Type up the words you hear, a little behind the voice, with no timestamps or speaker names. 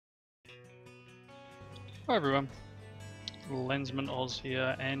Hi everyone, Lensman Oz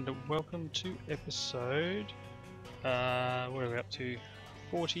here, and welcome to episode, what are we up to?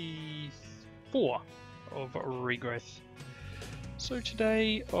 44 of Regrowth. So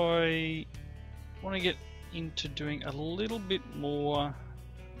today I want to get into doing a little bit more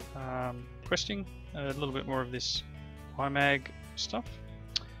questing, a little bit more of this IMAG stuff.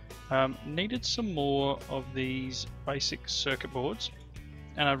 Needed some more of these basic circuit boards,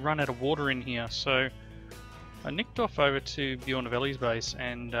 and I'd run out of water in here, so I nicked off over to Bjorn Novelli's base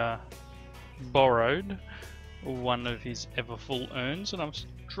and borrowed one of his ever full urns, and I've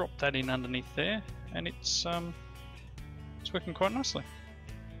dropped that in underneath there, and it's working quite nicely.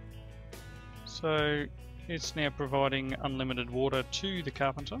 So it's now providing unlimited water to the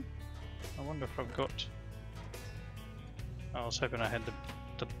carpenter. I wonder if I've got... I was hoping I had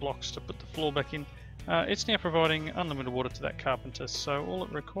the blocks to put the floor back in. It's now providing unlimited water to that carpenter, so all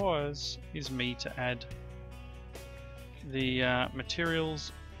it requires is me to add the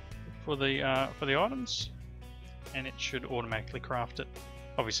materials for the items, and it should automatically craft it.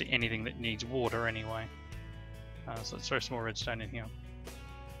 Obviously anything that needs water anyway. So let's throw some more redstone in here,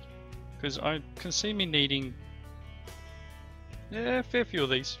 because I can see me needing a fair few of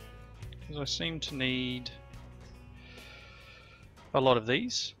these, because I seem to need a lot of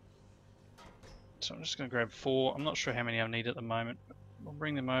these. So I'm just going to grab 4. I'm not sure how many I need at the moment, but I'll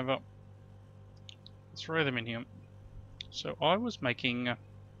bring them over, throw them in here. So I was making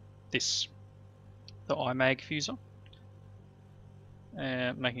this, the IMAG fuser,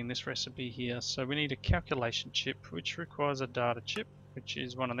 making this recipe here. So we need a calculation chip, which requires a data chip, which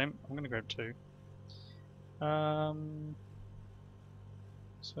is one of them. I'm going to grab 2.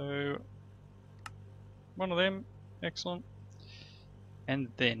 So one of them, excellent. And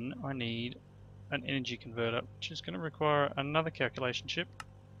then I need an energy converter, which is going to require another calculation chip,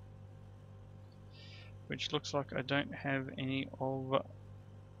 which looks like I don't have any of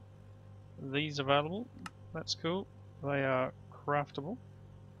these available. That's cool. They are craftable.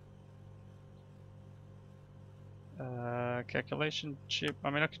 Calculation chip. I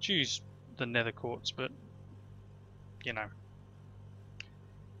mean, I could use the nether quartz, but you know.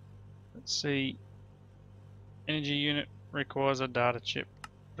 Let's see. Energy unit requires a data chip.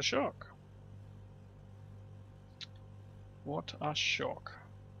 A shock. What a shock.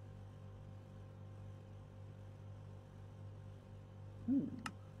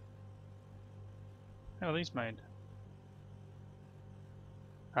 How are these made?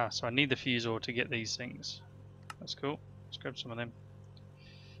 Ah, so I need the fusor to get these things. That's cool. Let's grab some of them.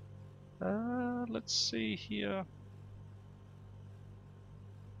 Let's see here.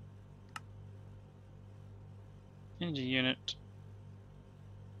 Energy unit.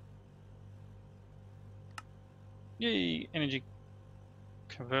 Yay, energy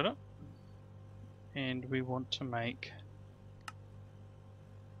converter. And we want to make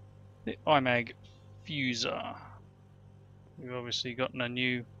the IMAG fuser. We've obviously gotten a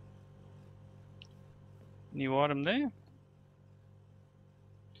new item there.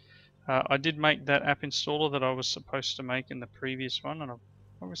 I did make that app installer that I was supposed to make in the previous one, and I've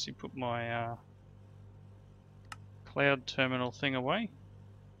obviously put my cloud terminal thing away.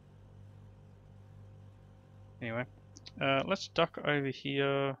 Anyway, let's duck over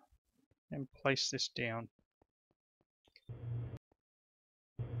here and place this down.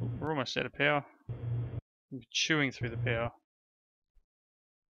 We're almost out of power. I'm chewing through the power.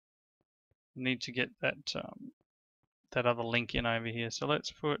 Need to get that that other link in over here. So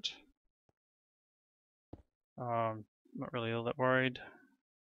let's put. Not really all that worried.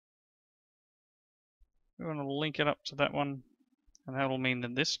 We want to link it up to that one, and that will mean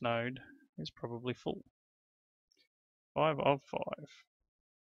that this node is probably full. 5 of 5.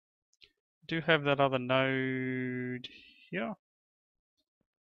 Do have that other node here,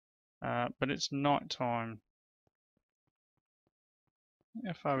 but it's night time.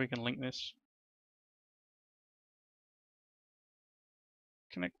 How far we can link this?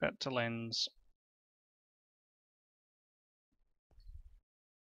 Connect that to lens.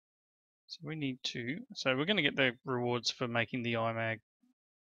 So we need to. So we're going to get the rewards for making the IMAG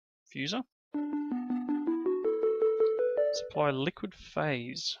fuser. Supply liquid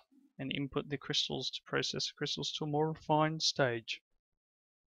phase and input the crystals to process the crystals to a more refined stage.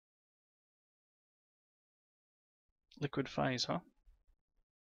 Liquid phase, huh?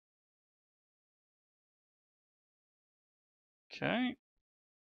 Okay.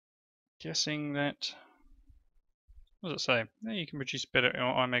 Guessing that. What does it say? Now you can produce better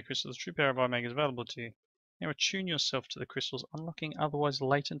IMAG crystals. The true power of IMAG is available to you. Now attune yourself to the crystals, unlocking otherwise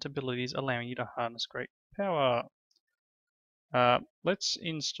latent abilities, allowing you to harness great power. Let's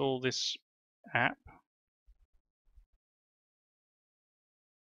install this app.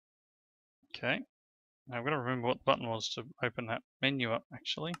 Okay. Now I've got to remember what the button was to open that menu up,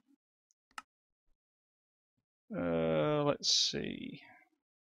 actually. Let's see.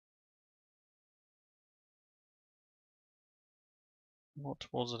 What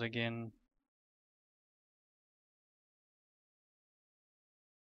was it again?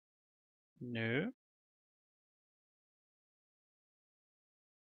 No.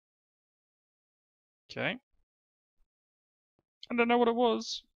 Okay. I don't know what it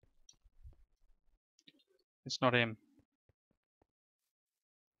was. It's not M.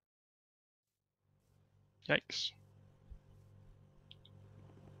 Yikes.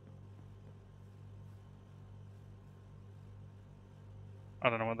 I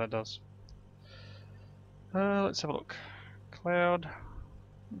don't know what that does. Let's have a look. Cloud.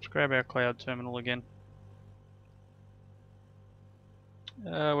 Let's grab our cloud terminal again.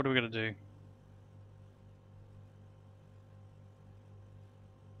 What are we going to do?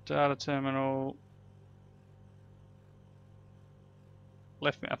 Data terminal.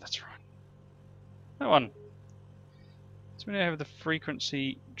 Left mouse, that's right. That one. So we now have the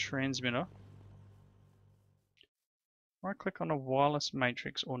frequency transmitter. Right click on a wireless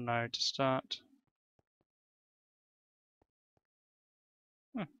matrix or node to start.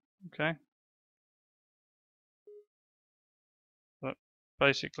 Okay. That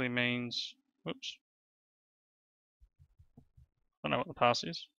basically means, whoops. I don't know what the pass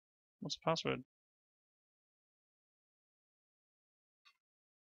is. What's the password?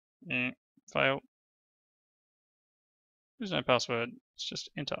 Fail. There's no password. It's just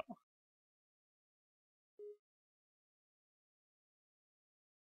enter.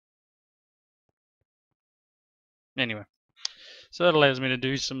 Anyway, so that allows me to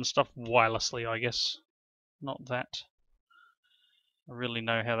do some stuff wirelessly, I guess. Not that I really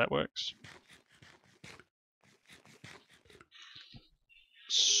know how that works.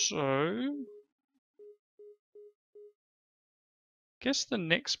 So, guess the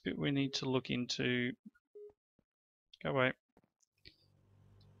next bit we need to look into, go away,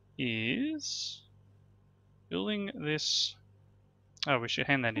 is building this. Oh, we should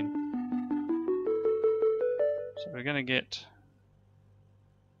hand that in. So we're going to get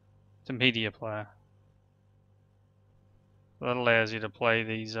the media player. That allows you to play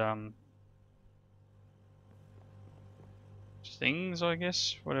these things, I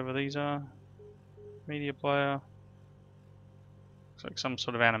guess, whatever these are. Media player. Looks like some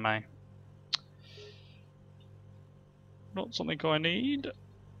sort of anime. Not something I need.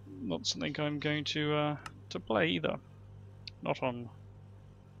 Not something I'm going to play either. Not on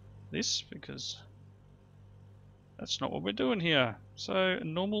this, because that's not what we're doing here. So,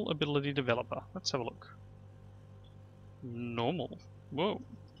 normal ability developer. Let's have a look. Normal. Whoa.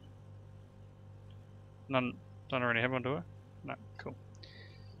 None. Don't already have one, do I? No. Cool.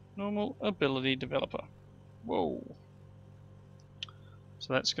 Normal ability developer. Whoa.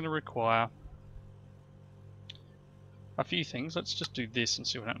 So that's going to require a few things. Let's just do this and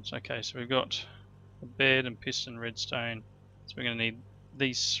see what happens. Okay, so we've got a bed and piston redstone. So we're going to need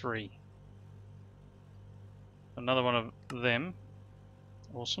these three. Another one of them.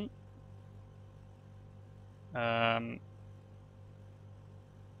 Awesome.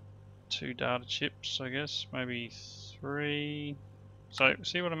 2 data chips, I guess. Maybe 3. So,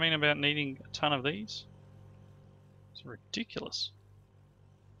 see what I mean about needing a ton of these? It's ridiculous.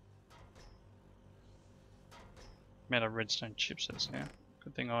 Amount of redstone chipsets now.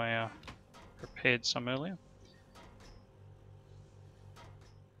 Good thing I prepared some earlier.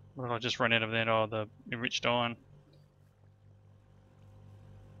 What did I just run out of then? Oh, the enriched iron.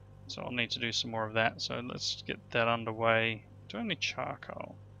 So I'll need to do some more of that. So let's get that underway. Do I need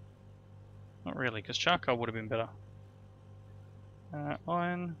charcoal? Not really, because charcoal would have been better.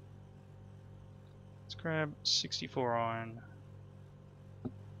 Iron. Let's grab 64 iron.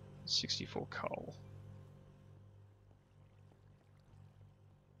 64 coal.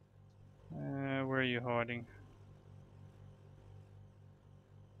 Where are you hiding?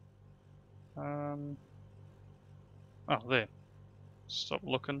 Oh, there. Stop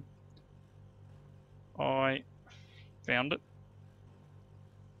looking. I found it.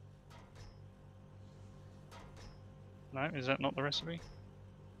 No, is that not the recipe?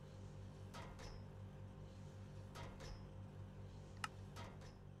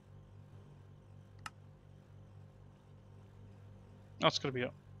 Oh, it's got to be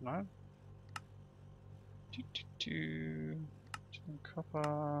up. No. Two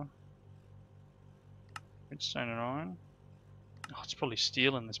copper. Redstone and iron. Oh, it's probably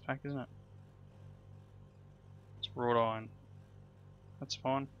steel in this pack, isn't it? It's wrought iron. That's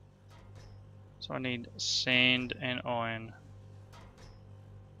fine. So I need sand and iron.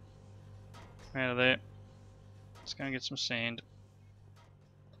 Out of there. Let's go and get some sand.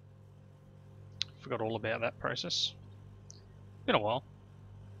 Forgot all about that process. Been a while.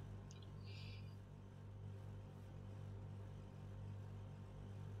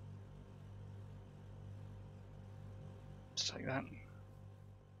 Let's take that.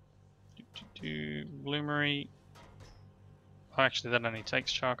 Bloomery. Oh, actually, that only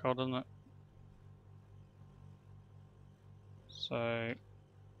takes charcoal, doesn't it? So,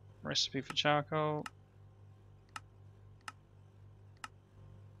 recipe for charcoal.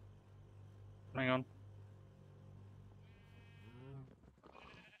 Hang on.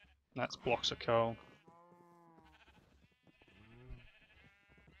 That's blocks of coal.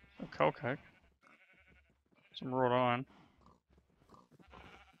 Oh, coal coke. Some wrought iron.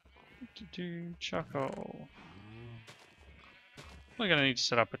 Charcoal. We're going to need to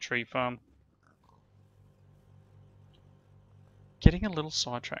set up a tree farm. Getting a little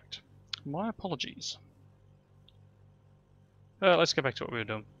sidetracked. My apologies. Let's go back to what we were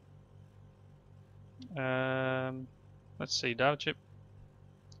doing. Let's see, data chip.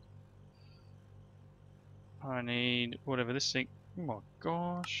 I need whatever this thing. Oh my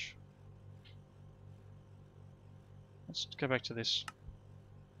gosh. Let's go back to this.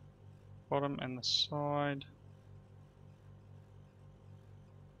 Bottom and the side.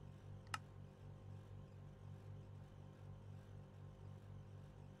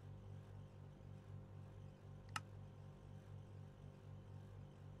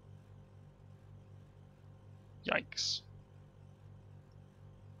 Yikes.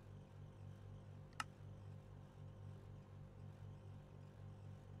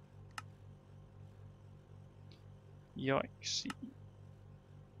 Yikes.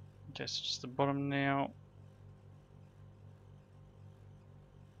 Okay, so just the bottom now.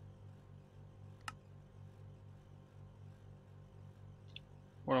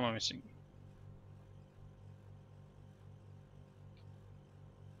 What am I missing?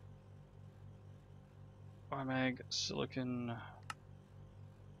 Bimag, silicon.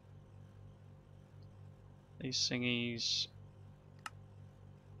 These thingies.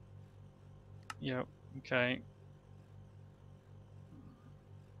 Yep, okay.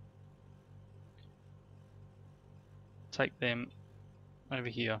 Take them over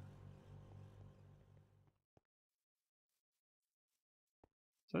here.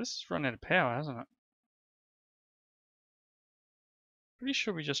 So this has run out of power, hasn't it? Pretty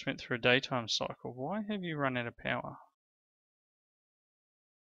sure we just went through a daytime cycle. Why have you run out of power?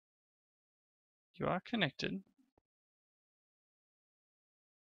 You are connected.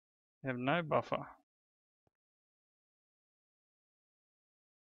 You have no buffer.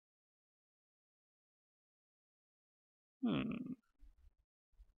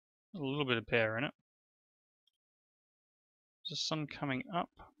 A little bit of power in it. Is the sun coming up?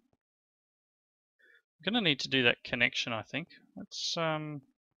 I'm gonna need to do that connection, I think. Let's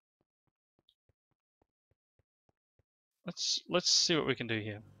see what we can do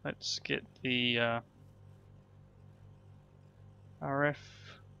here. Let's get the RF.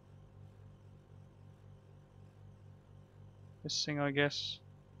 This thing, I guess.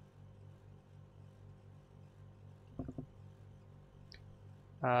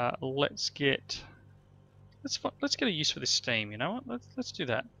 Let's get a use for this steam. You know what? Let's do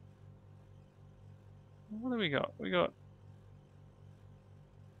that. What do we got? We got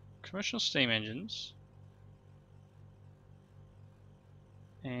commercial steam engines,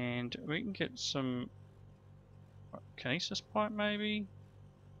 and we can get some kinesis pipe maybe.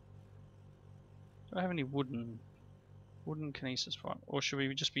 Do I have any wooden kinesis pipe, or should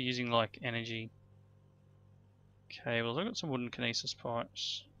we just be using like energy cables? I've got some wooden kinesis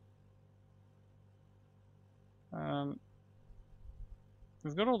pipes.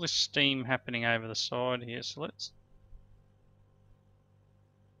 We've got all this steam happening over the side here, so let's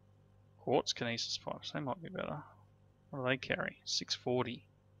quartz kinesis pipes. They might be better. What do they carry? 640.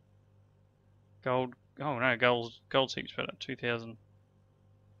 Gold. Oh no, gold's heaps better. 2000.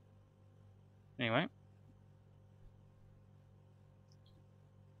 Anyway,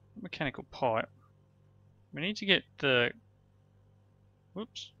 mechanical pipe. We need to get the.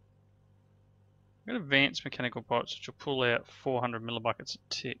 Whoops. We've got advanced mechanical pipes which will pull out 400 millibuckets a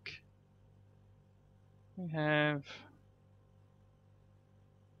tick. We have.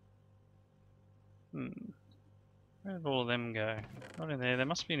 Where did all of them go? Not in there. They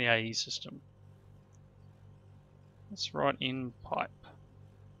must be in the AE system. Let's write in pipe.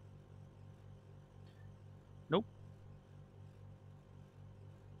 Nope.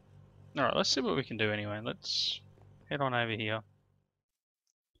 Alright, let's see what we can do anyway. Let's head on over here.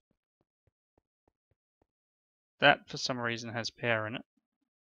 That, for some reason, has power in it.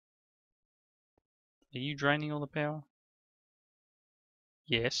 Are you draining all the power?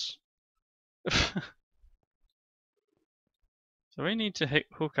 Yes. So we need to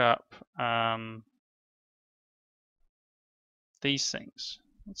hook up these things.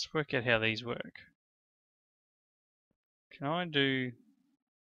 Let's work out how these work. Can I do...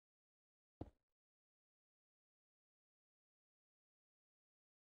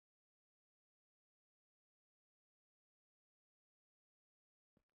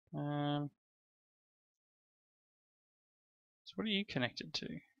 so what are you connected to?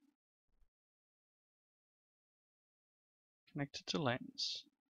 Connected to lens.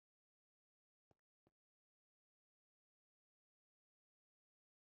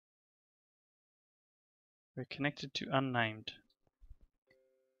 We're connected to unnamed.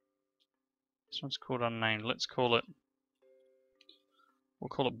 This one's called unnamed. Let's call it... We'll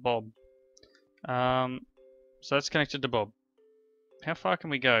call it Bob. So that's connected to Bob. How far can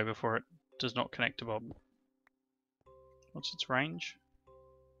we go before it does not connect to Bob? What's its range?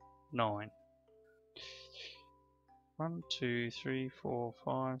 9. 1, 2, 3, 4,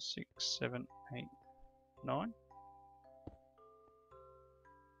 5, 6, 7, 8, 9.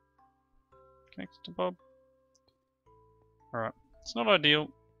 Connected to Bob. Alright, it's not ideal,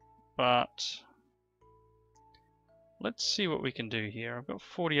 but let's see what we can do here. I've got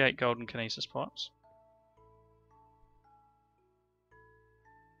 48 golden kinesis pipes.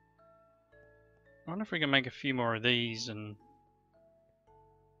 I wonder if we can make a few more of these and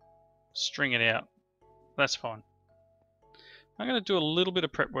string it out. That's fine. I'm going to do a little bit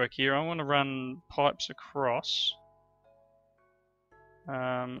of prep work here. I want to run pipes across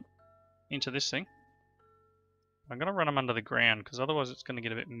into this thing. I'm going to run them under the ground because otherwise it's going to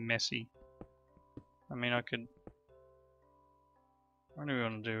get a bit messy. I mean, I could... What do we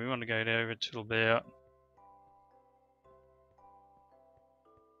want to do? We want to go over to about...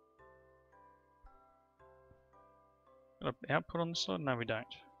 Got an output on the side? No, we don't.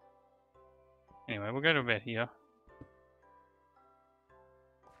 Anyway, we'll go to about here.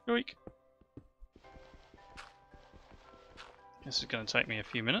 Yoink. This is going to take me a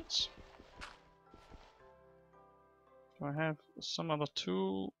few minutes. Do I have some other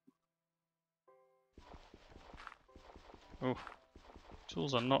tool? Oh,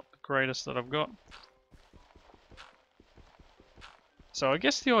 tools are not the greatest that I've got. So I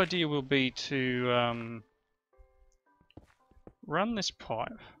guess the idea will be to run this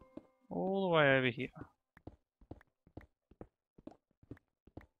pipe all the way over here.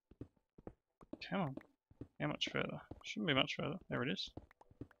 Come on. How much further? Shouldn't be much further. There it is.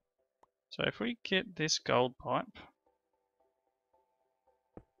 So if we get this gold pipe,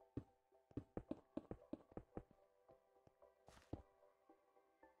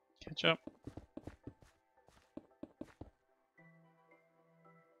 catch up.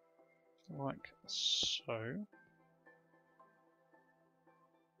 Like so.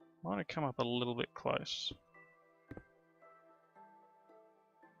 Might have come up a little bit close.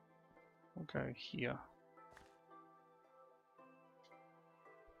 We'll go here.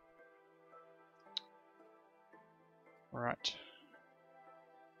 Right.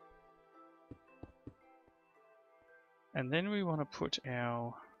 And then we want to put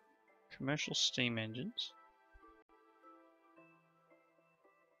our commercial steam engines.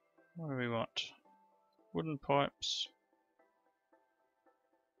 What do we want? Wooden pipes.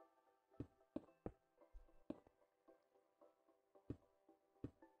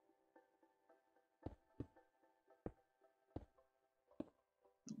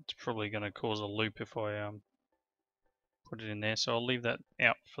 It's probably going to cause a loop if I put it in there, so I'll leave that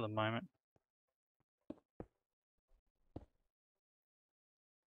out for the moment.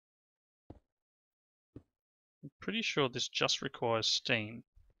 I'm pretty sure this just requires steam.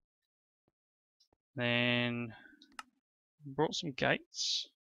 Then brought some gates.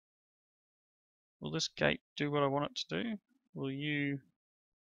 Will this gate do what I want it to do? Will you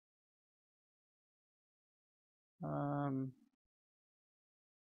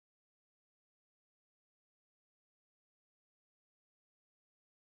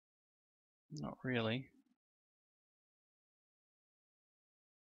not really.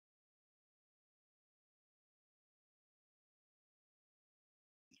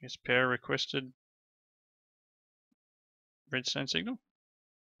 Yes, power requested redstone signal.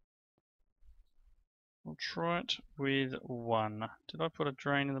 We'll try it with 1. Did I put a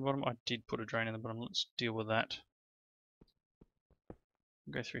drain in the bottom? I did put a drain in the bottom. Let's deal with that.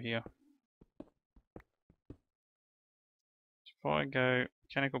 Go through here. If I go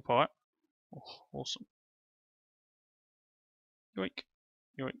mechanical pipe, oh, awesome. Yoink,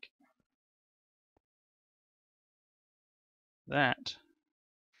 yoink. That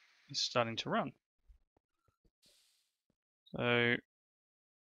is starting to run. So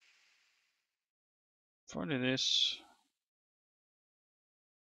if I do this,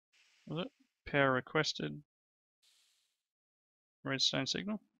 was it power requested redstone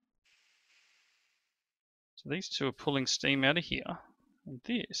signal? So these two are pulling steam out of here, and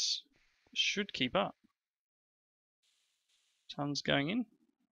this should keep up. Tons going in.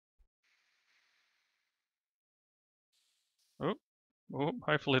 Oh, oh,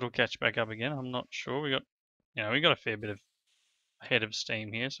 hopefully it'll catch back up again. I'm not sure. We got a fair bit of head of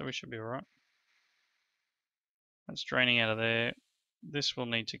steam here, so we should be alright. That's draining out of there. This will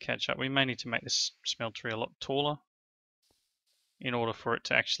need to catch up. We may need to make this smeltery a lot taller in order for it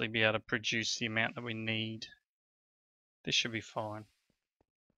to actually be able to produce the amount that we need. This should be fine.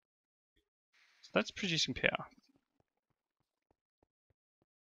 So that's producing power.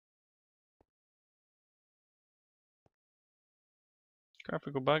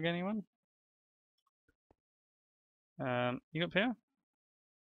 Graphical bug, anyone? You got power?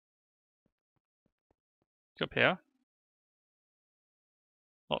 Got power?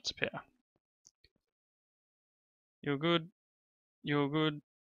 Lots of power. You're good. You're good.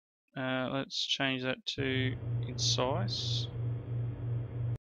 Let's change that to concise.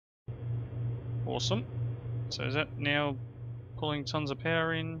 Awesome. So is that now pulling tons of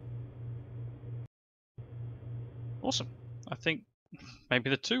power in? Awesome. I think maybe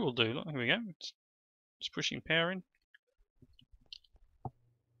the two will do. Look, here we go. It's pushing power in.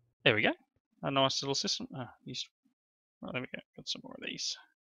 There we go. A nice little system. Oh, there we go. Got some more of these.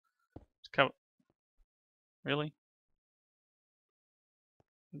 Let's cover. Really?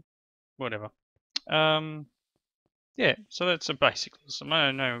 Whatever. Yeah, so that's a basic system. I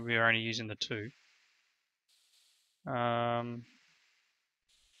don't know, we're only using the two.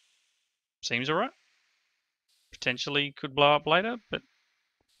 Seems alright. Potentially could blow up later, but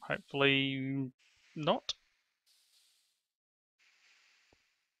hopefully not.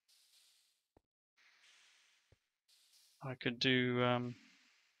 I could do no,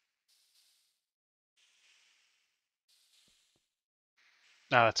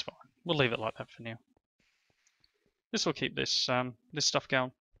 that's fine. We'll leave it like that for now. This will keep this this stuff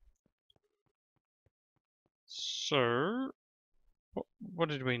going. So what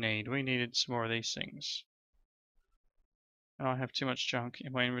did we need? We needed some more of these things. And I have too much junk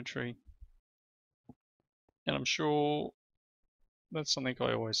in my inventory. And I'm sure that's something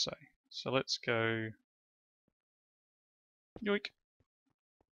I always say. So let's go. Yoink.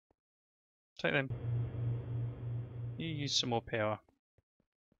 Take them. You use some more power.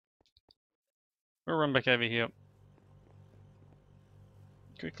 We'll run back over here.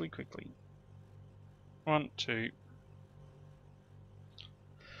 Quickly, quickly. 1, 2.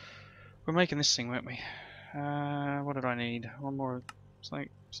 We're making this thing, weren't we? What did I need? One more, something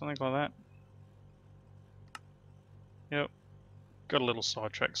like that. Yep. Got a little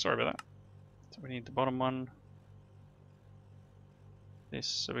sidetrack. Sorry about that. So we need the bottom one. This.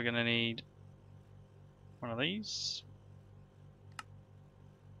 So we're going to need one of these.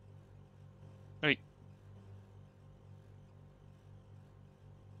 Wait.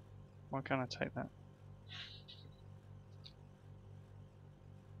 Why can't I take that?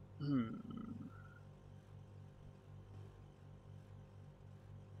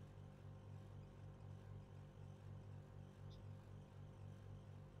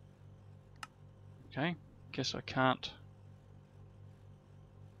 Okay, guess I can't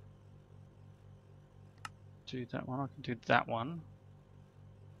do that one. I can do that one.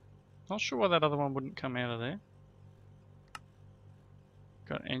 Not sure why that other one wouldn't come out of there.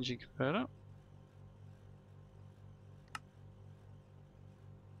 Got an energy converter.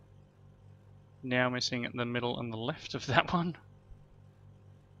 Now missing the middle and the left of that one.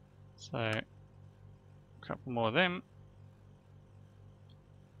 So, a couple more of them.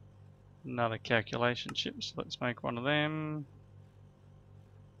 Another calculation chip, so let's make one of them.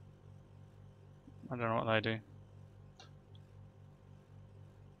 I don't know what they do.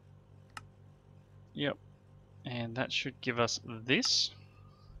 Yep. And that should give us this.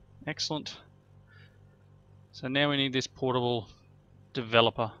 Excellent. So now we need this portable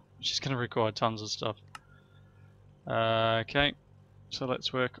developer, which is going to require tons of stuff. Okay, so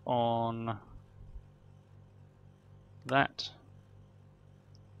let's work on that.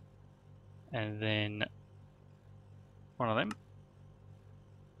 And then one of them.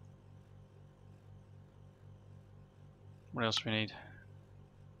 What else do we need?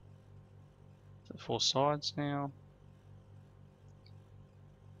 So 4 sides now.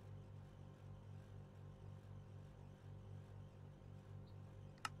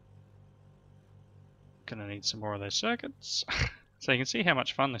 Gonna need some more of those circuits. So you can see how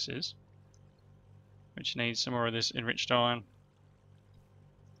much fun this is. which needs some more of this enriched iron.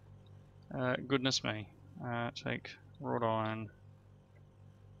 Goodness me. Take wrought iron.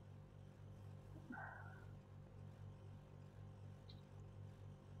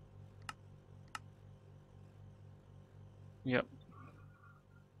 Yep.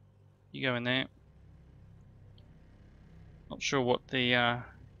 You go in there. Not sure what the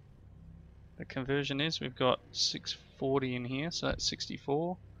conversion is. We've got 640 in here, so that's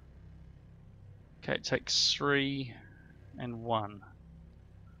 64. Okay, it takes 3 and 1.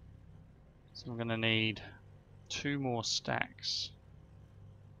 So I'm going to need 2 more stacks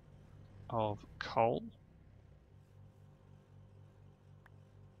of coal.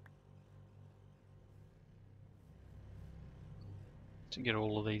 To get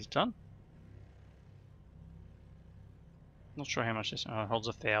all of these done. Not sure how much this holds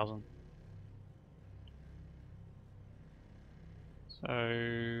 1,000. So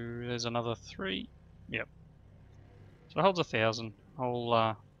there's another 3. Yep. So it holds 1,000.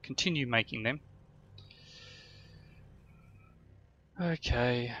 I'll continue making them.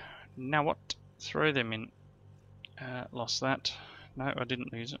 Okay. Now what? Throw them in. Lost that. No, I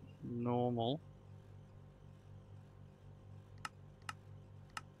didn't lose it. Normal.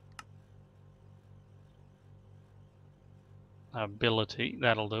 Ability.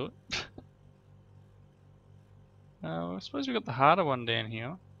 That'll do it. I suppose we've got the harder one down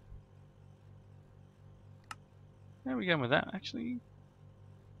here. How are we going with that, actually?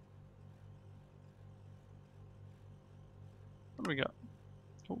 What do we got?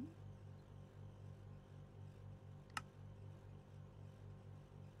 Oh.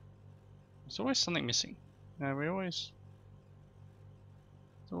 There's always something missing. No, there's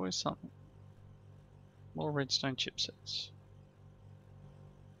always something. More redstone chipsets.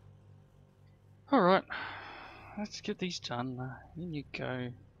 Alright, let's get these done. In you go.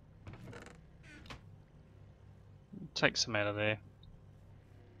 Take some out of there.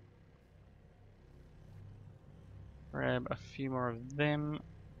 Grab a few more of them.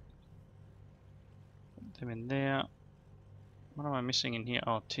 Put them in there. What am I missing in here?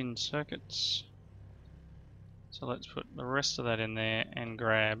 Oh, tin circuits. So let's put the rest of that in there and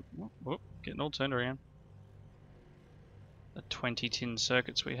grab... Whoop, getting all turned around. The 20 tin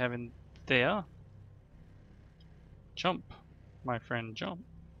circuits we have in there. Jump, my friend, jump.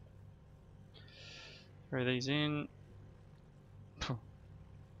 Throw these in.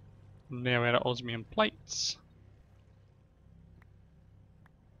 Now out of osmium plates.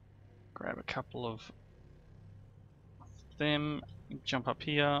 Grab a couple of them. Jump up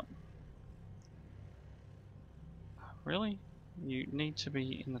here. Really? You need to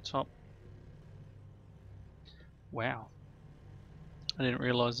be in the top. Wow. I didn't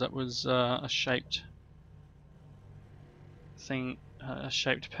realize that was a shaped thing, a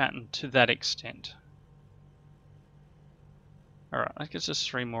shaped pattern to that extent. Alright, I guess there's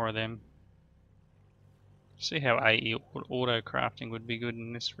 3 more of them. See how AE auto crafting would be good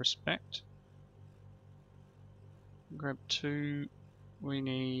in this respect. Grab 2. We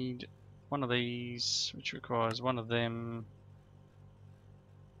need one of these, which requires one of them.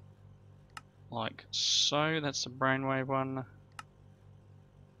 Like so. That's the brainwave one.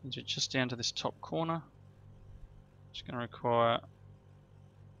 Means it just down to this top corner. It's going to require,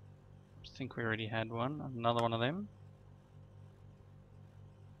 I think we already had one, another one of them.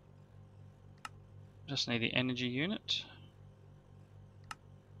 Just need the energy unit.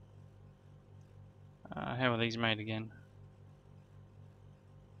 How are these made again?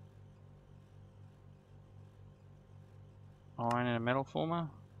 Iron and a metal former?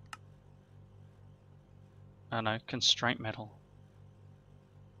 Oh no, constraint metal.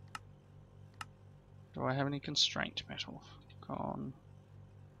 Do I have any constraint metal? Gone.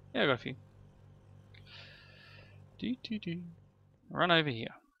 Yeah, I got a few. Run over here.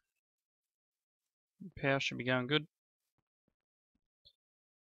 Power should be going good.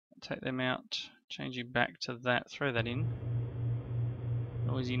 Take them out. Change you back to that. Throw that in.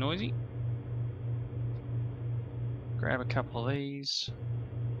 Noisy, noisy. Grab a couple of these.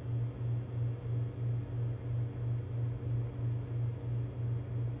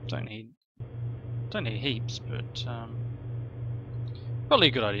 Don't need heaps, but probably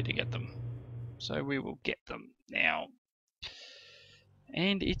a good idea to get them. So we will get them now.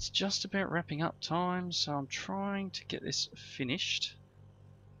 And it's just about wrapping up time, so I'm trying to get this finished.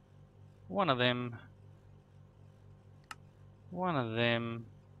 One of them. One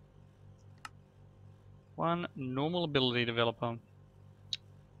normal ability developer.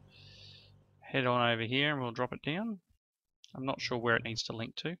 Head on over here and we'll drop it down. I'm not sure where it needs to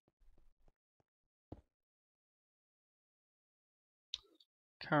link to.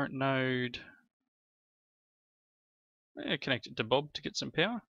 Current node Yeah, connect it to Bob to get some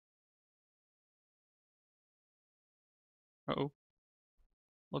power. Uh-oh.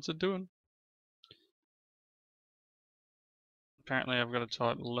 What's it doing? Apparently I've got to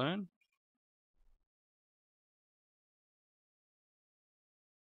type learn.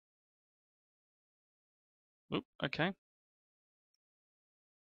 Oop, okay.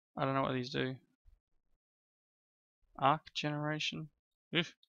 I don't know what these do. Arc generation.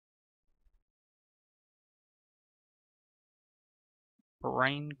 Oof.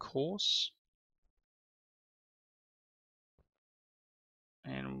 Brain course.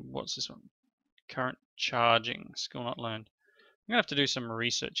 And what's this one? Current charging. Skill not learned. I'm going to have to do some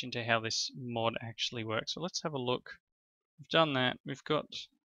research into how this mod actually works. So let's have a look. We've done that. We've got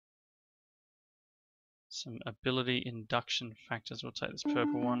some ability induction factors. We'll take this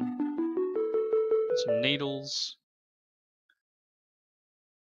purple one. Some needles.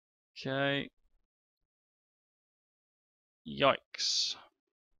 Okay. Yikes.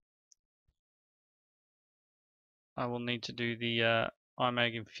 I will need to do the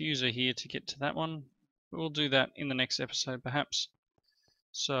iMag infuser here to get to that one. We'll do that in the next episode perhaps.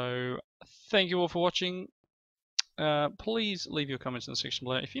 So thank you all for watching. Please leave your comments in the section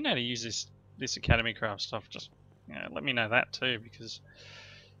below. If you know how to use this Academy Craft stuff, just let me know that too, because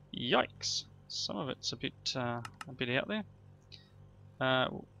yikes, some of it's a bit out there. I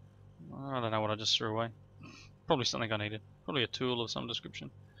don't know what I just threw away. Probably something I needed. Probably a tool of some description.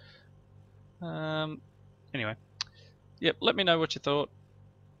 Anyway, yep. Let me know what you thought.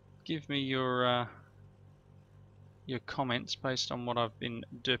 Give me your comments based on what I've been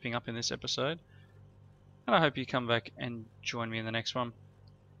derping up in this episode. And I hope you come back and join me in the next one.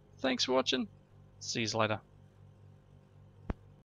 Thanks for watching. See you later.